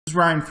This is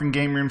Ryan from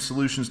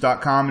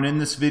GameRoomSolutions.com, and in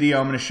this video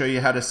I'm going to show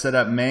you how to set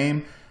up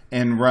Mame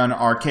and run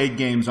arcade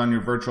games on your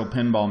virtual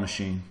pinball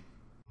machine.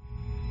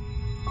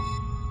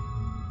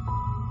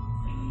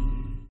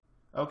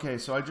 Okay,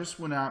 so I just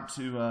went out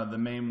to the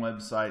Mame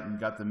website and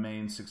got the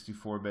Mame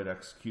 64-bit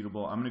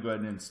executable. I'm going to go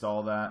ahead and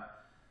install that.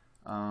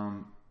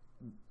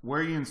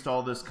 Where you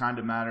install this kind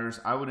of matters.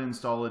 I would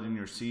install it in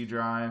your C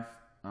drive.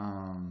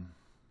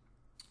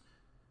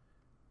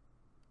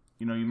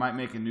 You know, you might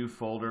make a new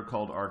folder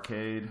called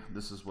Arcade.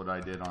 This is what I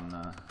did on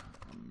the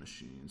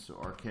machine. So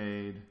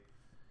Arcade,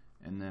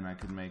 and then I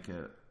could make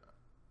a,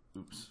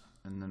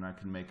 and then I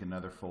can make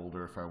another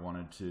folder if I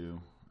wanted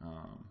to,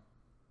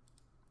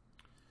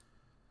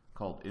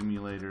 called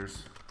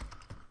Emulators,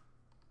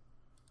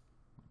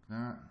 like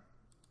that,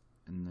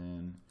 and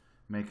then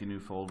make a new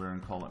folder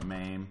and call it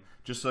Mame.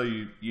 Just so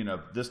you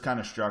know, this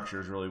kind of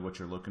structure is really what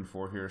you're looking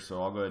for here.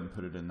 So I'll go ahead and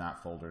put it in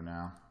that folder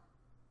now.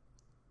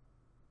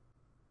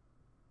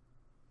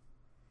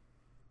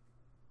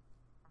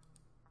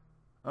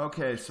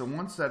 Okay, so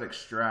once that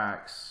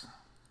extracts,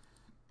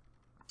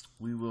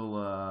 we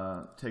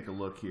will take a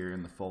look here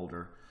in the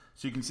folder.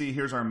 So you can see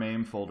here's our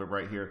Mame folder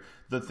right here.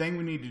 The thing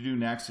we need to do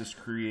next is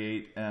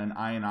create an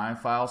INI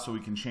file so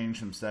we can change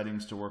some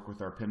settings to work with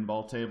our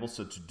pinball table.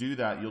 So to do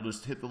that, you'll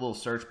just hit the little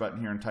search button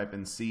here and type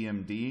in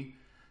CMD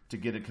to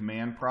get a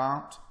command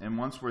prompt. And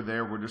once we're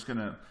there, we're just going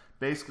to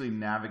basically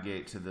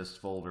navigate to this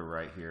folder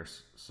right here.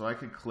 So I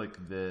could click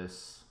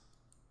this.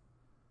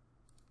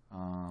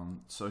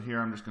 So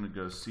here I'm just going to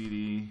go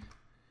CD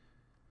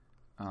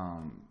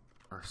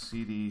or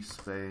CD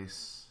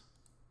space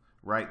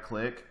right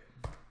click,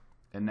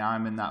 and now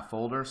I'm in that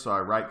folder. So I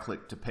right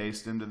click to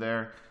paste into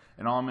there,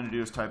 and all I'm going to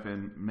do is type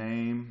in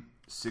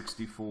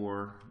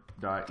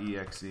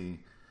Mame.64.exe.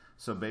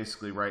 So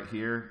basically right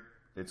here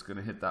it's going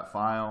to hit that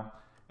file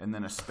and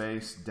then a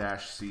space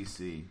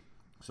 -cc.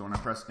 So when I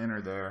press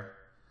enter there,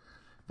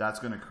 that's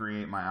going to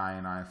create my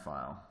INI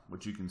file,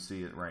 which you can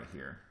see it right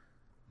here.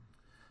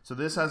 So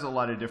this has a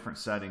lot of different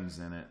settings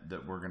in it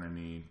that we're going to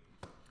need.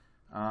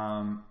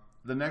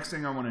 The next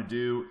thing I want to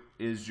do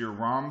is your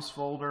ROMs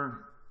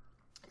folder.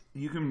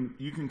 You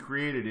can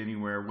create it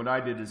anywhere. What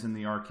I did is in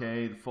the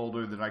arcade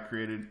folder that I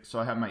created. So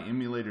I have my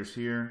emulators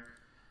here.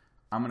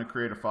 I'm going to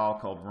create a file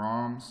called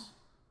ROMs,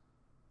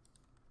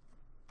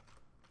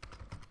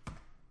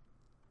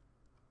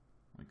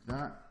 like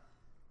that.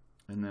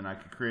 And then I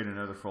could create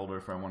another folder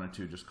if I wanted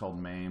to, just called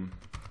Mame,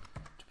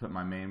 to put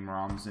my Mame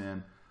ROMs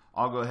in.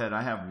 I'll go ahead,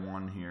 I have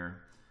one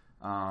here.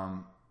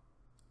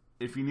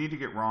 If you need to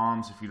get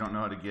ROMs, if you don't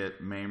know how to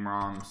get Mame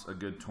ROMs, a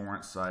good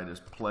torrent site is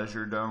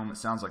Pleasure Dome. It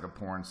sounds like a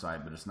porn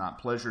site, but it's not.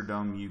 Pleasure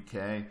Dome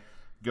UK.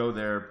 Go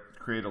there,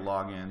 create a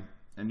login,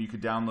 and you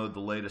could download the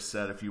latest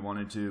set if you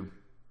wanted to.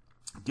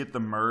 Get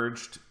the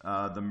merged.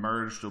 The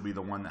merged will be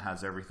the one that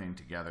has everything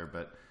together,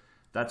 but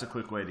that's a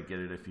quick way to get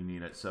it if you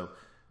need it. So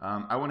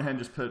I went ahead and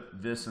just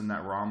put this in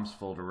that ROMs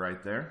folder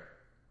right there.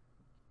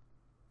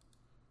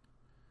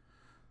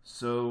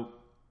 So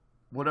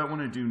what I want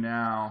to do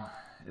now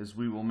is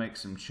we will make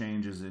some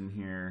changes in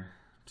here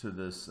to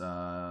this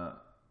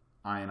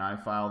INI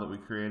file that we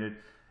created.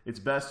 It's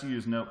best to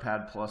use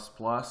Notepad++.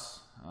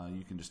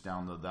 You can just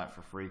download that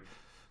for free.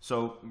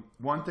 So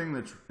one thing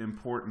that's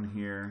important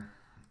here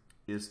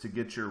is to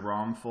get your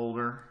ROM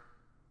folder,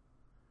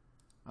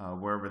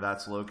 wherever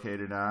that's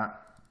located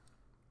at.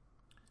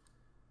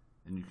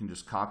 And you can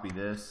just copy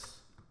this.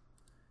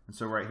 And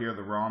so right here,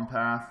 the ROM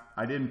path,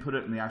 I didn't put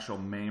it in the actual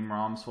Mame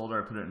ROMs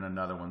folder, I put it in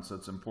another one, so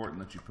it's important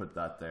that you put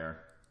that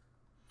there.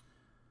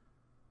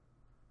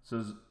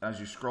 So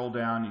as you scroll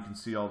down, you can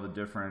see all the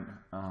different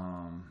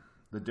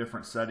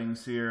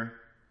settings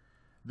here.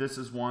 This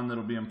is one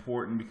that'll be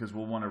important because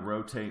we'll want to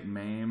rotate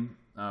Mame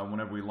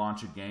whenever we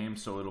launch a game,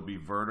 so it'll be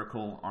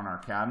vertical on our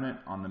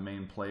cabinet on the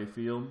main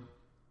playfield.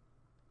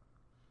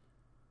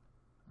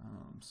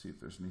 See if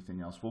there's anything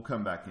else. We'll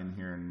come back in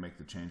here and make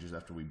the changes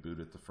after we boot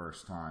it the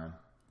first time.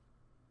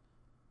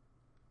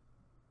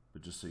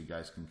 But just so you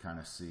guys can kind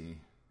of see.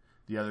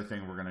 The other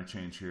thing we're going to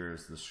change here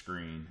is the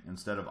screen.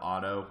 Instead of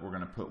auto, we're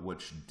going to put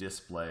which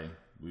display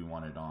we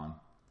want it on.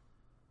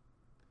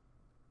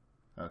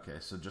 Okay,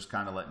 so just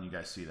kind of letting you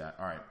guys see that.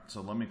 All right,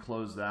 so let me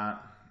close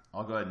that.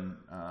 I'll go ahead and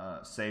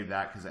save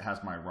that because it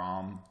has my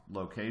ROM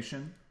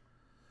location.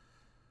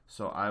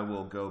 So I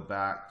will go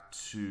back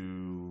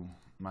to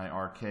my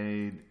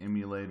arcade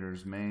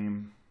emulators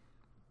Mame.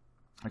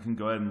 I can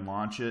go ahead and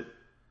launch it.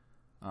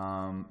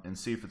 And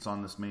see if it's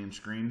on this main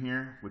screen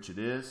here, which it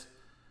is.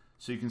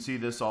 So you can see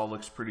this all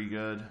looks pretty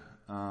good.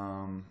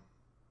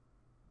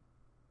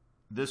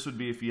 This would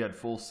be if you had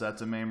full sets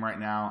of Mame right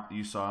now.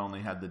 You saw I only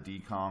had the D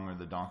Kong or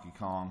the Donkey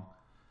Kong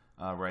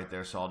right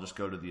there, so I'll just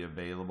go to the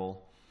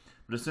available.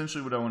 But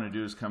essentially what I want to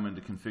do is come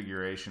into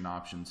configuration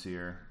options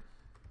here.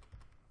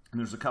 And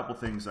there's a couple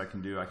things I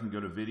can do. I can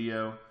go to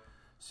video.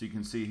 So you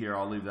can see here,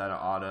 I'll leave that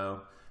at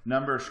auto.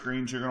 Number of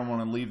screens, you're going to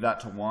want to leave that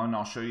to 1.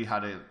 I'll show you how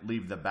to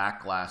leave the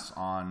back glass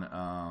on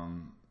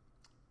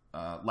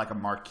like a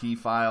marquee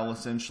file,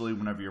 essentially,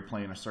 whenever you're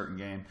playing a certain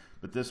game.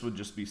 But this would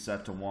just be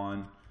set to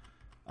 1.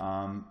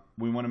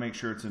 We want to make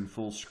sure it's in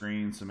full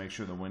screen, so make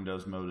sure the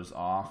Windows mode is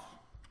off.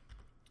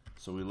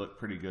 So we look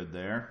pretty good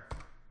there.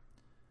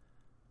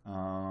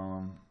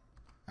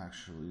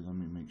 Actually, let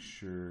me make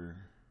sure.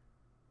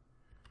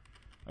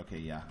 Okay,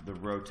 yeah, the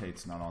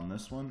rotate's not on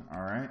this one.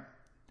 All right.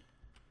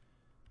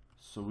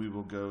 So we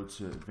will go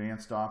to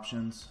advanced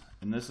options,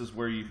 and this is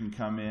where you can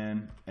come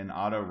in and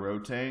auto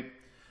rotate.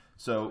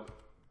 So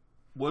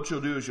what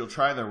you'll do is you'll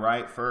try the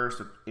right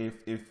first.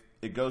 If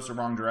it goes the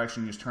wrong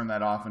direction, you just turn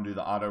that off and do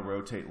the auto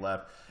rotate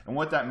left. And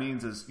what that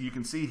means is you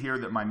can see here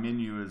that my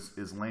menu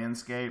is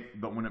landscape,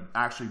 but when it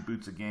actually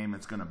boots a game,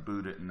 it's going to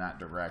boot it in that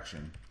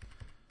direction.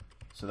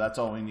 So that's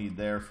all we need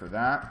there for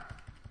that.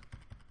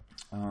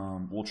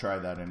 We'll try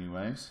that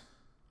anyways.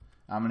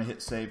 I'm going to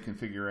hit save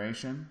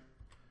configuration,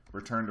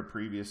 return to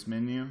previous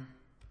menu,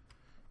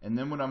 and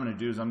then what I'm going to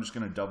do is I'm just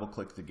going to double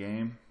click the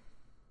game.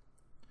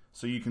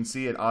 So you can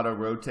see it auto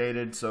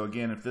rotated. So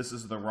again, if this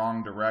is the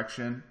wrong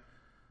direction,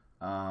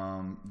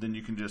 then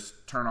you can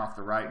just turn off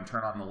the right and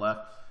turn on the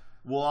left.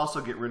 We'll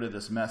also get rid of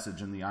this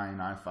message in the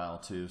INI file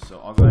too.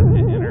 So I'll go ahead and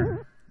hit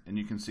enter, and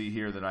you can see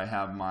here that I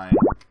have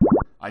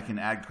I can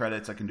add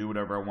credits, I can do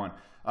whatever I want.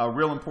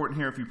 Real important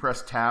here, if you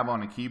press tab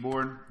on a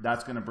keyboard,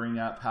 that's going to bring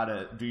up how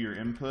to do your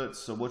inputs.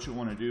 So what you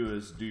want to do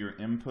is do your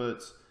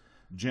inputs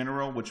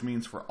general, which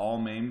means for all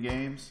MAME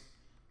games.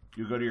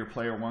 You go to your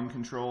player 1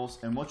 controls,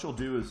 and what you'll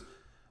do is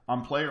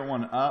on player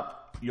 1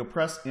 up, you'll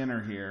press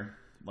enter here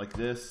like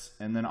this,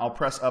 and then I'll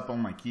press up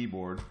on my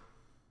keyboard,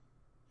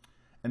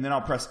 and then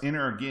I'll press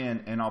enter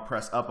again, and I'll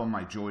press up on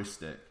my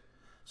joystick.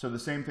 So the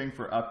same thing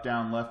for up,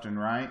 down, left, and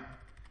right.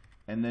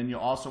 And then you'll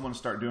also want to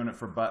start doing it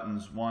for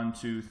buttons 1,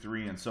 2,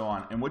 3, and so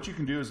on. And what you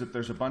can do is if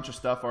there's a bunch of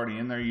stuff already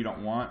in there you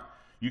don't want,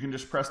 you can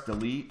just press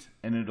delete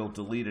and it'll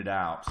delete it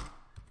out.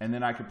 And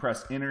then I could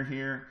press enter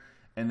here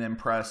and then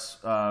press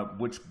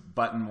which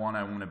button one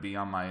I want to be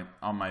on my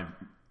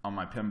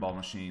pinball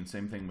machine.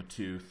 Same thing with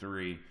 2,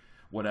 3,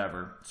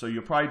 whatever. So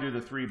you'll probably do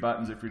the 3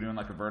 buttons if you're doing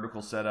like a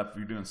vertical setup. If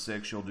you're doing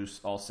 6, you'll do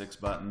all 6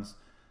 buttons.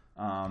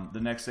 The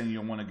next thing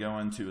you'll want to go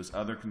into is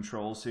other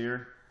controls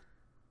here.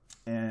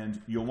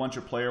 And you'll want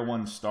your player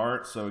 1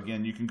 start. So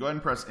again, you can go ahead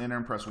and press enter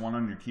and press 1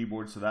 on your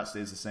keyboard so that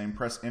stays the same.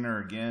 Press enter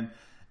again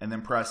and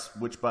then press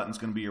which button's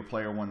going to be your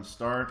player 1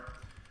 start,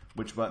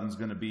 which button's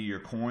going to be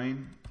your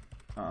coin.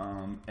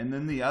 And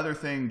then the other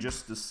thing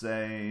just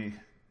to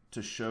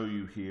show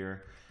you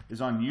here is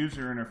on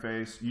user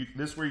interface.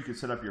 This is where you could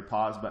set up your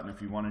pause button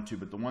if you wanted to,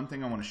 but the one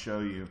thing I want to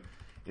show you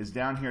is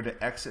down here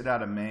to exit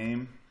out of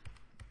MAME.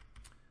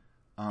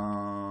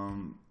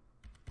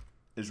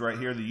 Is right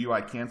here, the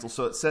UI cancel.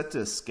 So it's set to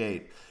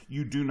escape.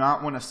 You do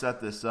not want to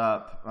set this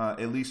up,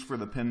 at least for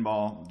the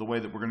pinball, the way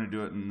that we're going to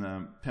do it in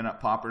the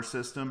PinUp Popper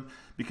system,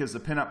 because the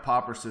PinUp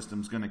Popper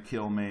system is going to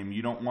kill MAME.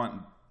 You don't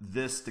want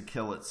this to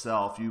kill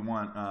itself. You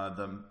want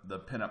the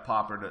PinUp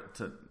Popper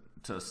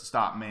to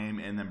stop MAME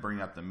and then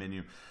bring up the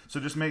menu. So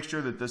just make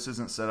sure that this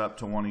isn't set up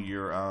to one of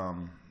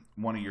your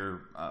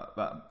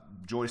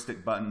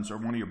joystick buttons or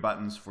one of your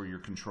buttons for your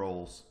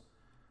controls.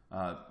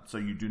 So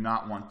you do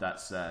not want that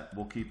set.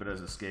 We'll keep it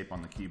as escape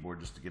on the keyboard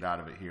just to get out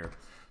of it here.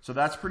 So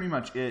that's pretty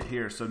much it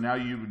here. So now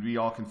you would be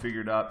all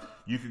configured up.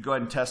 You could go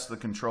ahead and test the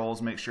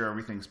controls, make sure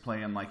everything's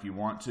playing like you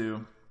want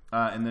to,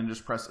 and then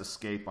just press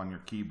escape on your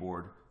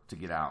keyboard to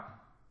get out.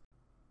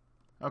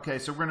 Okay,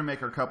 so we're going to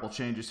make our couple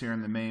changes here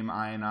in the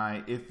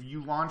Mame.ini. If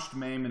you launched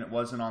Mame and it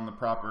wasn't on the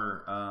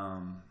proper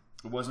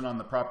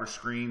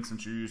screen,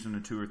 since you're using a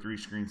 2 or 3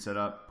 screen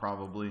setup,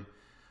 probably,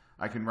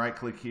 I can right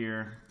click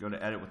here, go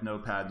to edit with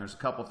notepad, and there's a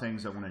couple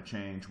things I want to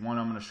change. One,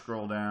 I'm going to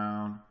scroll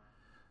down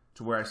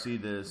to where I see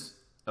this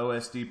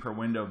OSD per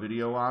window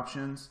video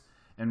options,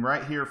 and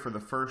right here for the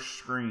first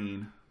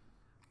screen,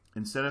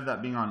 instead of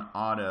that being on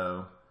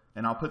auto,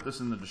 and I'll put this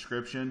in the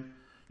description,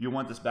 you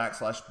want this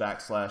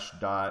backslash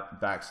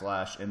dot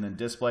and then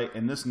display,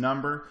 and this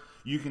number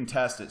you can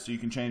test it, so you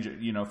can change it,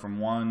 you know, from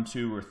 1,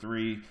 2, or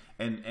 3,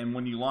 and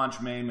when you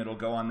launch Mame, it'll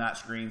go on that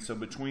screen. So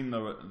between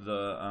the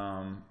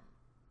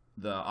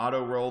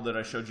auto roll that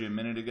I showed you a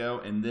minute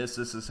ago and this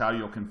is how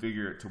you'll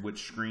configure it to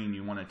which screen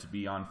you want it to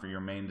be on for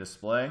your main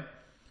display.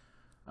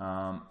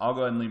 I'll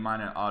go ahead and leave mine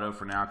at auto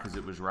for now because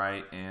it was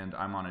right, and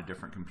I'm on a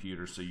different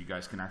computer so you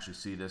guys can actually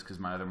see this because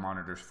my other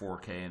monitor is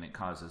 4K and it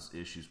causes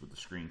issues with the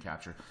screen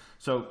capture.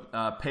 So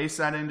paste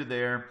that into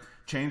there,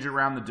 change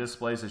around the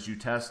displays as you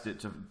test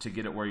it to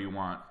get it where you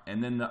want.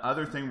 And then the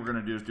other thing we're going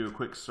to do is do a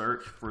quick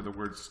search for the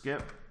word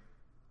skip.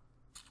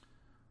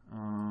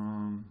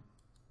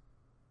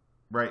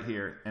 Right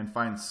here, and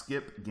find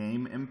skip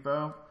game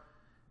info,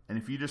 and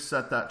if you just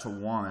set that to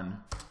 1,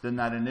 then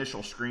that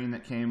initial screen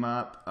that came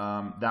up,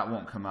 that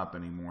won't come up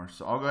anymore.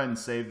 So I'll go ahead and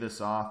save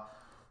this off.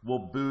 We'll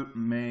boot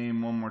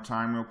Mame one more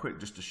time real quick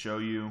just to show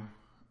you.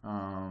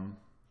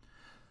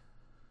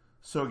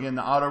 So again,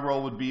 the auto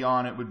roll would be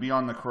on. It would be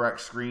on the correct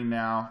screen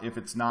now. If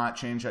it's not,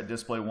 change that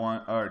display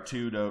 1 or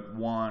 2 to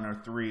 1 or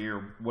 3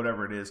 or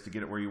whatever it is to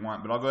get it where you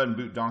want. But I'll go ahead and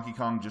boot Donkey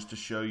Kong just to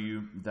show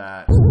you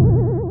that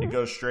it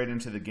goes straight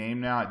into the game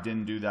now. It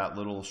didn't do that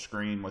little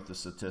screen with the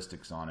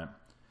statistics on it.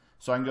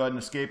 So I can go ahead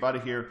and escape out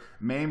of here.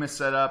 Mame is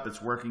set up.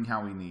 It's working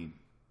how we need.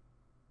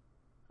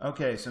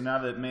 Okay, so now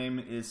that Mame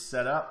is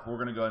set up, we're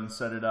going to go ahead and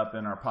set it up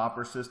in our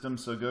Popper system.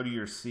 So go to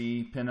your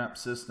C PinUp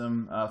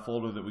system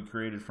folder that we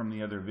created from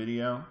the other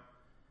video.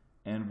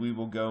 And we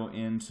will go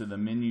into the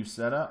menu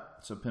setup.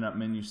 So PinUp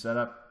menu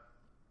setup.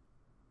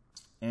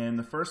 And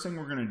the first thing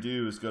we're going to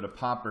do is go to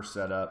Popper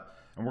setup.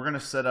 And we're going to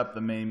set up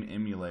the Mame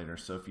emulator.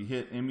 So if you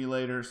hit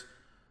emulators,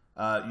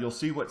 you'll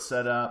see what's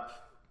set up.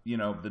 You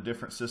know, the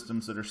different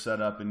systems that are set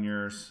up in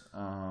yours.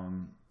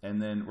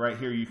 And then right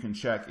here you can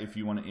check if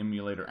you want an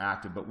emulator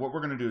active. But what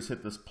we're going to do is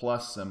hit this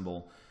plus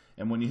symbol.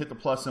 And when you hit the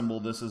plus symbol,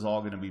 this is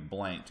all going to be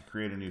blank to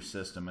create a new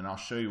system. And I'll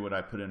show you what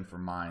I put in for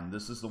mine.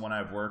 This is the one I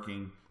have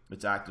working.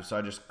 It's active. So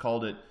I just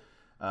called it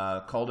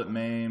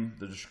Mame.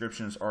 The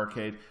description is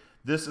arcade.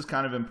 This is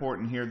kind of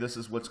important here. This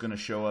is what's going to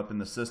show up in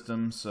the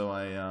system. So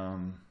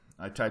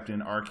I typed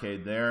in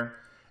arcade there.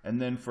 And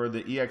then for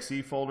the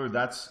exe folder,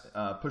 that's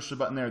push the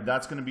button there.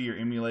 That's going to be your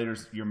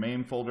emulators, your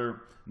Mame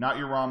folder, not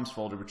your ROMs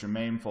folder, but your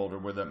Mame folder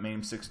where that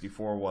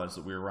Mame64 was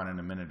that we were running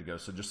a minute ago.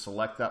 So just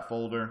select that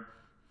folder.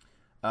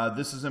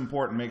 This is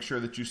important. Make sure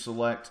that you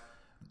select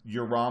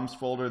your ROMs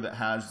folder that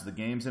has the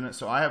games in it.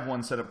 So I have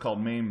one set up called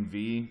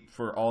Mame.v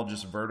for all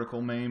just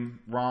vertical Mame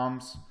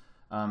ROMs.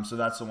 So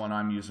that's the one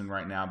I'm using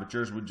right now. But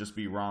yours would just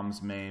be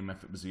ROMs Mame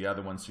if it was the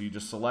other one. So you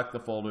just select the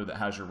folder that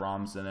has your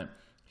ROMs in it.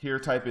 Here,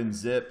 type in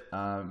zip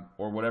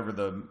or whatever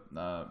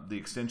the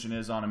extension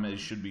is on them. It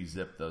should be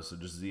zip though, so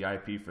just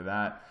ZIP for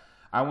that.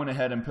 I went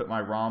ahead and put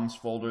my ROMs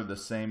folder the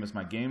same as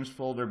my games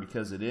folder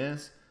because it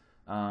is.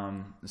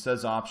 It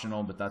says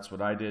optional, but that's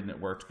what I did and it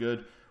worked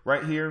good.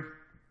 Right here,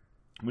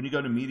 when you go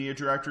to media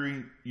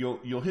directory,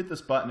 you'll hit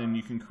this button and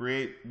you can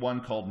create one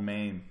called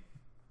Mame.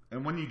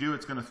 And when you do,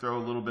 it's going to throw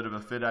a little bit of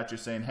a fit at you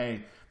saying,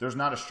 hey, there's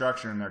not a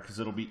structure in there because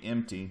it'll be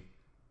empty.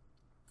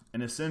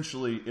 And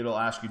essentially, it'll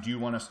ask you, do you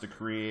want us to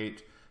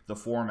create the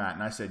format?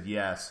 And I said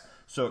yes.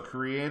 So it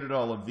created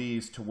all of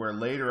these to where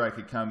later I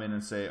could come in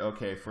and say,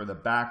 okay, for the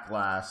back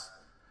glass,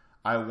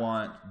 I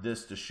want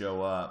this to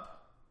show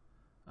up.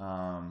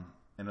 And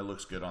it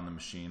looks good on the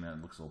machine. And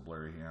it looks a little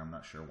blurry here. I'm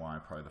not sure why,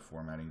 probably the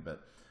formatting.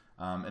 But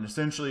and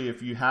essentially,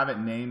 if you have it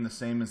named the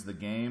same as the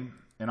game,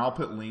 and I'll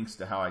put links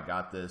to how I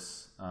got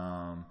this.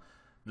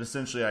 But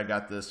essentially, I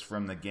got this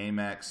from the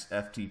GameX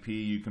FTP.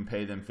 You can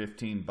pay them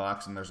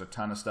 $15, and there's a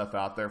ton of stuff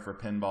out there for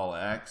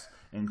Pinball.exe,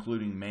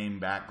 including Mame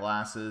back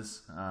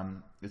glasses.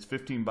 It's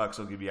 $15.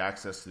 It'll give you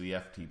access to the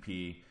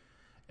FTP,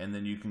 and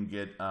then you can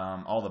get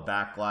all the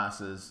back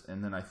glasses.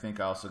 And then I think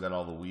I also got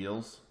all the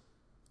wheels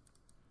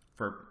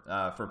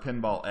for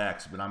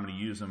Pinball.exe, but I'm going to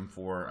use them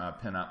for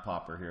PinUp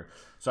Popper here.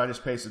 So I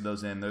just pasted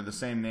those in. They're the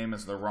same name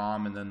as the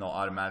ROM, and then they'll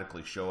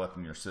automatically show up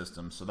in your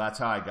system. So that's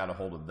how I got a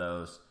hold of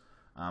those.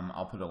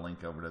 I'll put a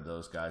link over to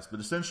those guys. But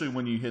essentially,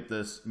 when you hit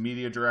this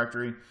media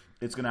directory,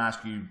 it's going to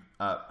ask you,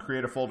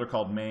 create a folder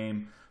called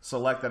Mame.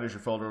 Select that as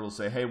your folder. It'll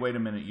say, hey, wait a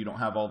minute, you don't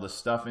have all this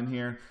stuff in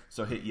here.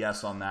 So hit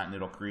yes on that, and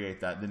it'll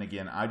create that. Then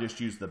again, I just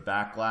used the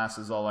back glass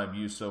is all I've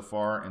used so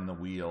far, and the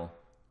wheel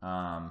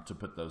to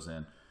put those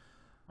in.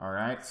 All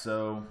right,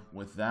 so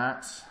with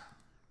that,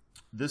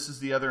 this is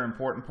the other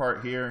important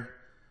part here.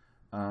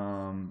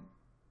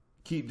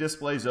 Keep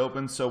displays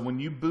open. So when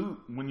you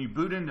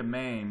boot into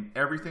Mame,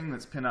 everything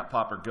that's PinUp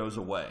Popper goes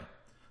away.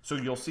 So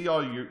you'll see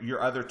all your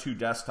other two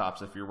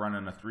desktops if you're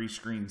running a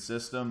 3-screen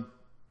system.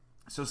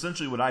 So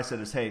essentially what I said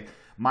is, hey,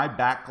 my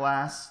back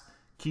glass,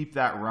 keep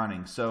that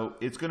running. So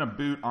it's going to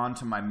boot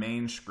onto my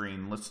main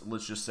screen.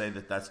 Let's just say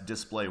that that's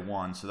display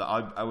 1. So that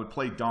I would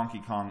play Donkey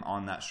Kong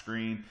on that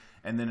screen,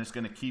 and then it's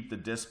going to keep the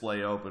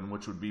display open,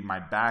 which would be my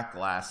back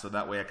glass. So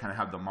that way I kind of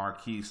have the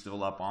marquee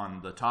still up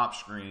on the top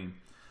screen.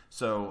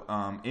 So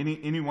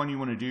any one you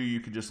want to do, you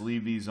could just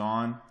leave these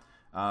on,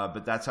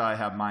 but that's how I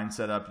have mine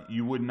set up.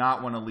 You would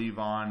not want to leave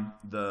on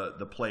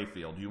the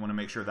playfield. You want to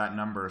make sure that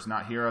number is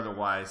not here,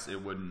 otherwise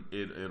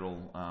it'll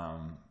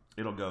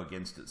go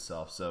against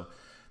itself. So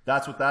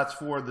that's what that's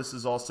for. This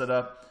is all set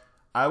up.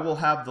 I will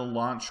have the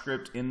launch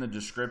script in the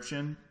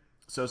description.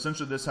 So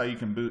essentially this is how you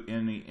can boot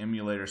any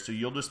emulator. So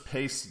you'll just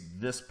paste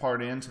this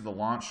part into the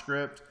launch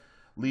script,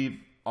 leave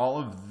all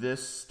of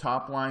this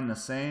top line the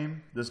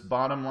same. This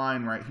bottom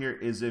line right here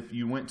is if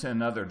you went to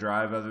another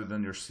drive other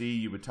than your C,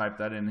 you would type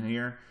that in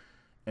here.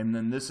 And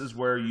then this is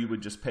where you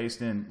would just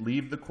paste in,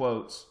 leave the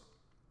quotes,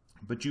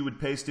 but you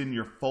would paste in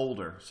your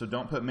folder. So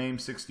don't put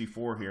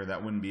Mame64 here.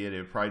 That wouldn't be it.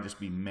 It would probably just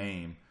be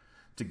Mame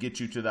to get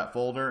you to that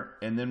folder.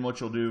 And then what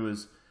you'll do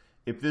is,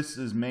 if this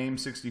is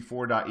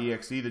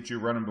Mame64.exe that you're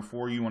running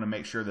before, you want to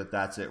make sure that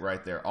that's it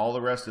right there. All the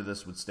rest of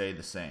this would stay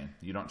the same.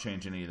 You don't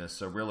change any of this.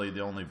 So really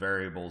the only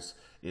variables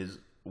is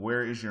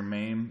where is your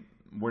Mame,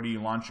 where do you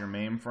launch your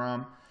Mame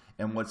from,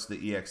 and what's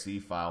the exe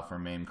file for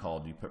Mame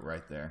called you put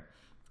right there.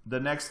 The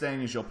next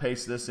thing is you'll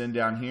paste this in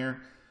down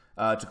here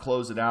to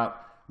close it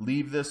out.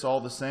 Leave this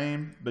all the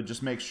same, but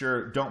just make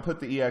sure, don't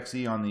put the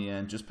exe on the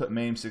end. Just put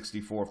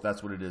Mame64 if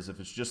that's what it is. If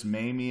it's just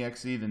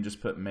Mame.exe, then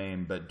just put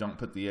Mame, but don't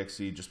put the exe,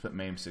 just put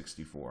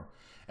Mame64.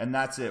 And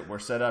that's it. We're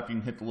set up. You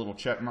can hit the little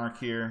check mark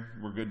here.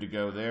 We're good to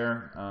go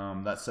there.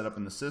 That's set up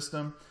in the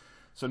system.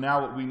 So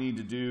now what we need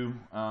to do,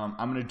 I'm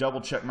going to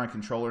double check my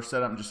controller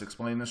setup and just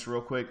explain this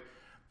real quick.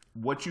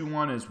 What you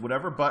want is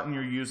whatever button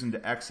you're using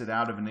to exit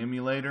out of an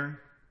emulator.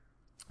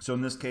 So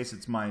in this case,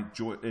 it's my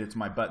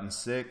button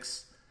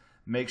 6.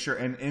 Make sure,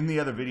 and in the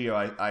other video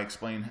I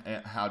explain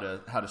how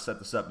to set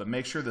this up, but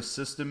make sure the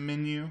system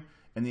menu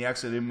and the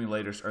exit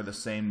emulators are the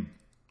same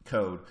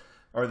code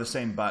or the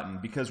same button,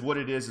 because what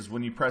it is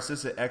when you press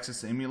this, it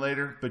exits the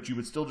emulator, but you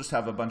would still just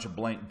have a bunch of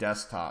blank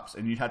desktops,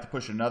 and you'd have to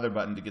push another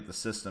button to get the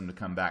system to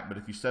come back. But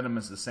if you set them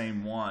as the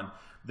same one,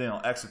 then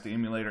it'll exit the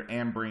emulator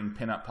and bring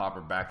PinUp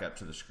Popper back up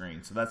to the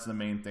screen. So that's the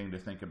main thing to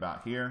think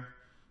about here.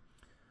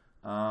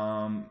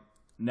 Now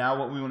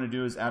what we want to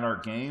do is add our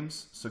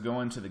games. So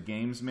go into the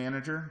Games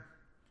Manager,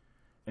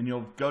 and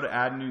you'll go to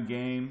Add New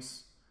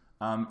Games.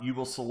 You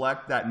will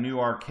select that new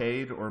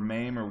arcade or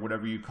MAME or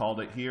whatever you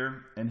called it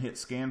here and hit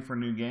Scan for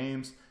New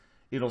Games.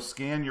 It'll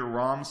scan your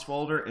ROMs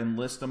folder and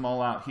list them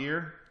all out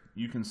here.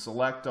 You can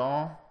select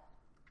all.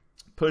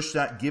 Push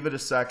that, give it a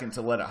second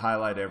to let it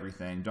highlight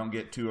everything. Don't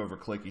get too over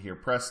clicky here.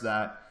 Press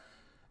that,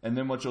 and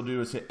then what you'll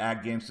do is hit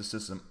Add Games to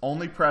System.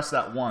 Only press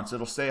that once.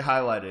 It'll stay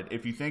highlighted.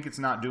 If you think it's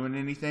not doing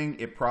anything,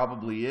 it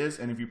probably is,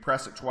 and if you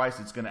press it twice,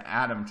 it's going to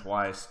add them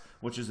twice,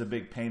 which is a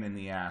big pain in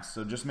the ass.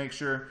 So just make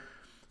sure,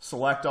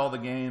 select all the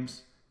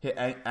games, hit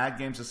Add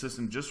Games to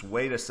System, just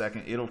wait a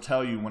second. It'll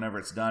tell you whenever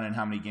it's done and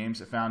how many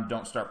games it found.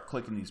 Don't start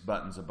clicking these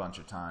buttons a bunch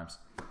of times.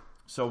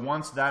 So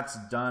once that's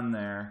done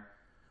there,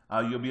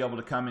 you'll be able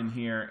to come in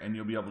here and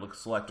you'll be able to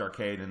select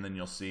arcade, and then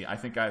you'll see, I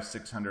think I have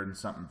 600 and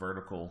something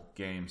vertical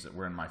games that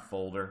were in my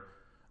folder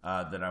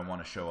that I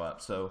want to show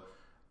up. So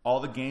all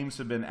the games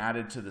have been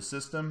added to the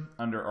system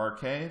under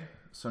arcade.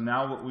 So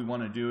now what we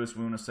want to do is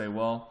we want to say,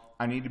 well,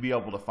 I need to be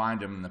able to find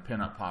them in the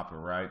PinUp Popper,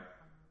 right?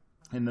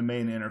 In the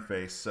main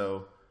interface.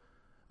 So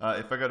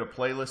if I go to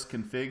playlist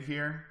config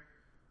here,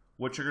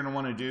 what you're going to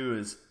want to do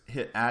is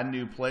hit add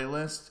new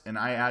playlist, and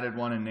I added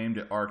one and named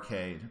it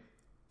arcade.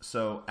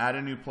 So add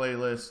a new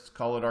playlist,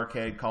 call it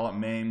arcade, call it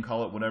MAME,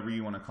 call it whatever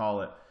you want to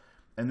call it.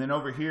 And then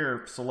over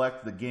here,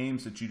 select the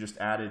games that you just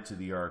added to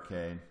the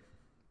arcade.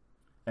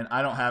 And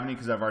I don't have any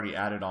because I've already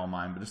added all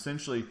mine. But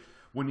essentially,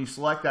 when you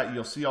select that,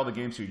 you'll see all the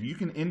games here. You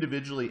can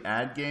individually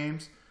add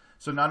games.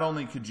 So not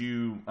only could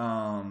you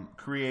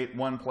create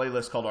one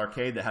playlist called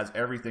arcade that has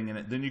everything in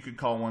it, then you could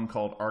call one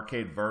called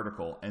arcade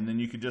vertical, and then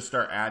you could just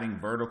start adding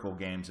vertical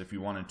games if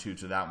you wanted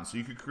to that one. So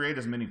you could create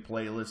as many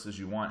playlists as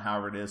you want,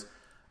 however it is.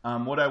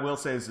 What I will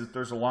say is if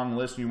there's a long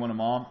list and you want them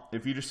all,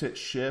 if you just hit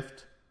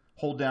Shift,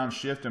 hold down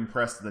Shift and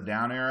press the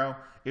down arrow,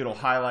 it'll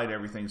highlight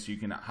everything so you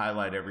can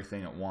highlight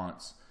everything at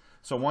once.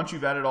 So once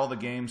you've added all the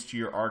games to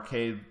your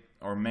arcade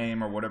or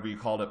MAME or whatever you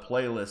called it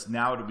playlist,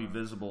 now it'll be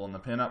visible in the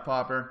PinUp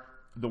Popper.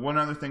 The one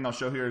other thing I'll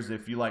show here is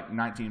if you like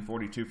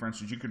 1942, for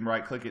instance, you can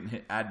right click it and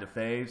hit Add to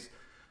Faves.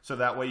 So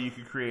that way you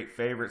can create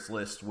favorites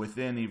lists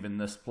within even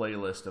this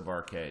playlist of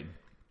arcade.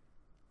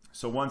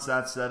 So once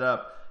that's set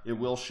up, it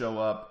will show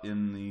up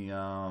in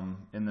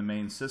the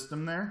main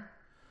system there.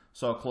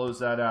 So I'll close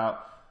that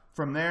out.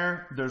 From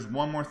there, there's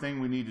one more thing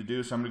we need to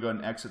do. So I'm going to go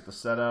ahead and exit the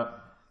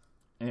setup.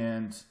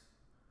 And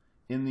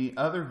in the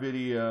other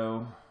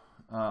video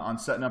on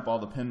setting up all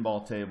the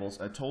pinball tables,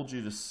 I told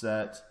you to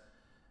set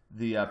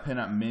the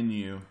PinUp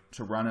menu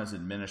to run as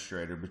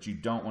administrator, but you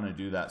don't want to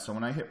do that. So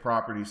when I hit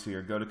properties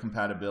here, go to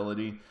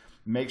compatibility,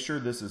 make sure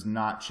this is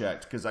not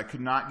checked, because I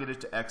could not get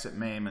it to exit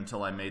MAME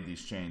until I made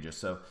these changes.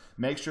 So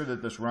make sure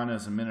that this run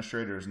as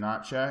administrator is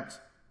not checked.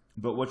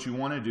 But what you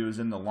want to do is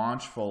in the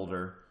launch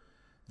folder,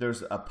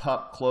 there's a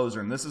PUPCLOSER,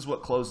 and this is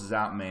what closes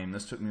out MAME.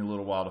 This took me a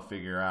little while to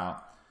figure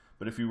out.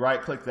 But if you right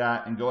click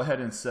that and go ahead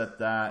and set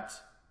that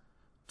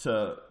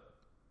to,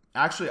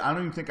 actually, I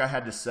don't even think I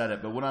had to set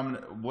it, but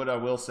what I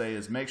will say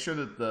is make sure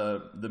that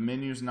the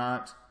menu's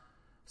not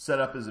set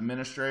up as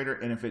administrator,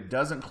 and if it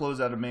doesn't close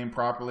out of MAME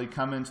properly,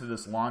 come into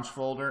this launch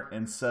folder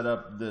and set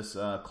up this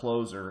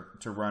closer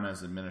to run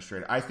as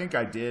administrator. I think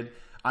I did.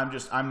 I'm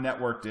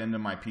networked into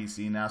my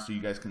PC now, so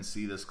you guys can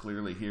see this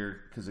clearly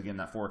here, because again,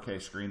 that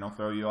 4K screen will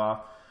throw you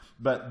off.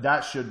 But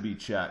that should be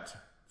checked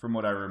from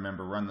what I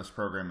remember. Run this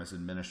program as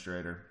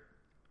administrator.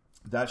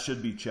 That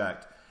should be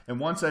checked. And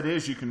once that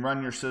is, you can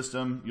run your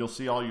system. You'll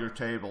see all your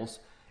tables.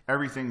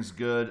 Everything's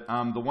good.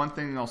 The one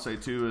thing I'll say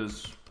too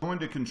is go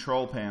into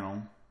Control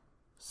Panel,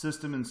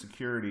 System and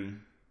Security,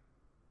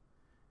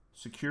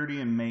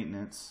 Security and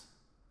Maintenance,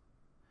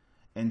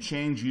 and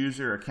change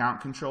User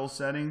Account Control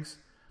Settings.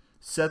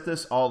 Set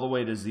this all the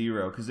way to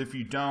 0, because if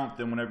you don't,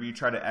 then whenever you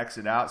try to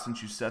exit out,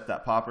 since you set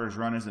that popper as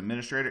run as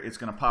administrator, it's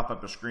going to pop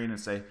up a screen and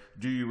say,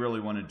 do you really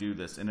want to do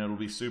this? And it'll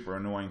be super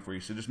annoying for you.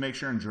 So just make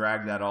sure and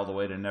drag that all the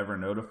way to Never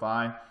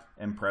Notify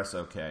and press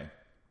OK.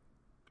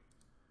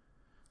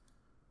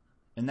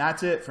 And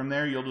that's it. From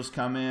there, you'll just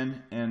come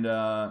in and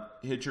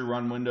hit your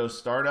Run Windows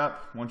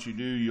Startup. Once you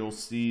do, you'll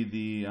see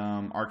the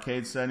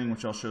arcade setting,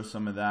 which I'll show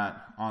some of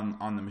that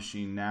on the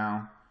machine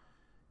now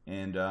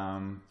and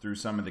through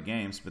some of the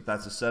games. But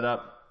that's a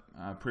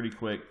setup, pretty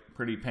quick,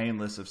 pretty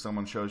painless if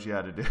someone shows you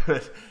how to do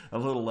it. A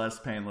little less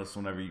painless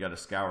whenever you got to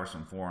scour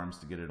some forums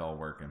to get it all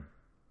working.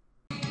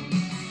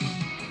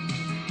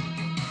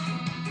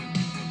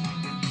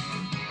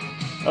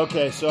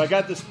 Okay, so I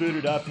got this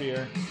booted up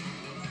here,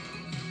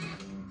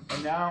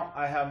 and now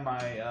I have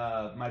my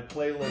my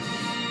playlist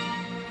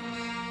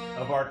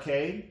of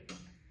arcade,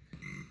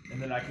 and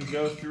then I can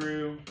go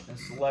through and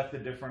select the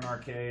different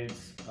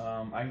arcades.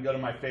 I can go to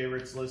my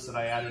favorites list that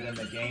I added in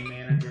the game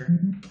manager.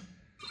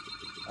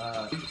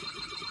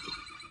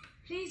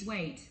 Please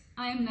wait.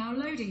 I am now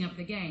loading up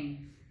the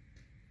game.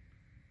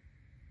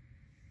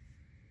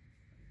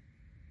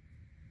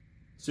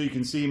 So you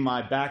can see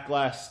my back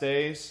glass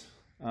stays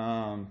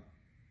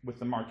with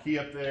the marquee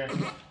up there.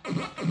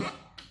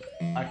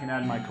 I can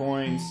add my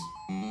coins,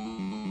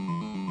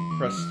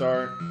 press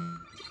start,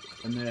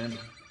 and then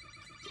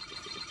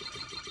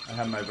I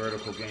have my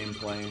vertical game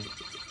playing.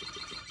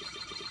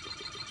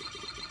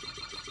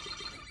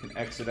 I can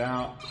exit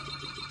out.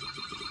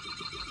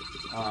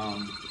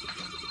 I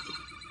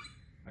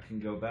can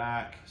go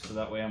back, so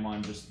that way I'm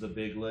on just the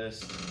big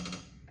list.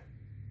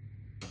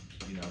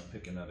 You know,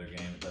 pick another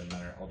game, it doesn't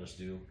matter. I'll just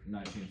do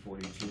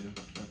 1942.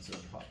 That's a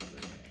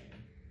popular game.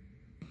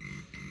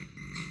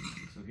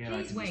 So again,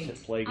 I can just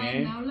hit play game. I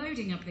am now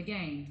loading up the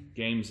game.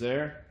 Game's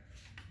there.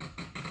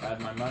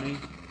 Add my money.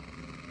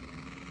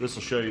 This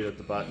will show you that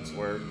the buttons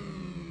work.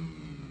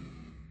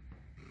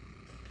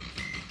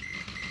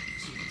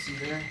 So you can see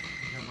there,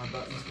 I got my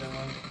buttons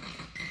going.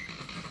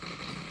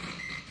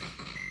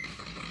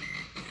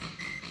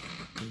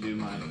 Can do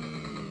my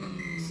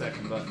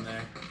second button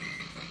there.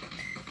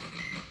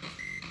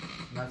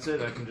 And that's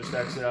it. I can just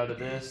exit out of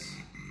this.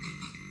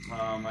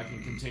 I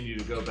can continue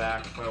to go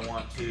back if I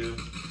want to.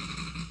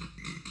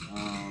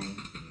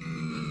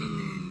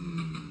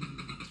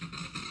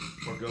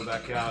 Or go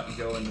back out and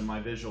go into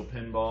my visual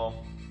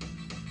pinball.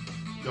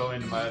 Go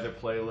into my other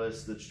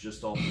playlist that's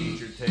just all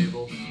featured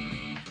tables.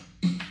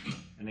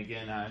 And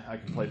again, I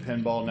can play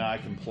pinball now. I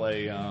can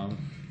play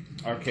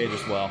arcade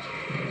as well.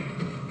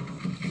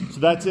 So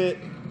that's it.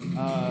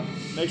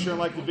 Make sure to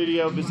like the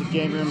video. Visit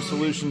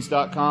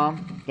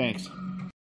GameRoomSolutions.com. Thanks.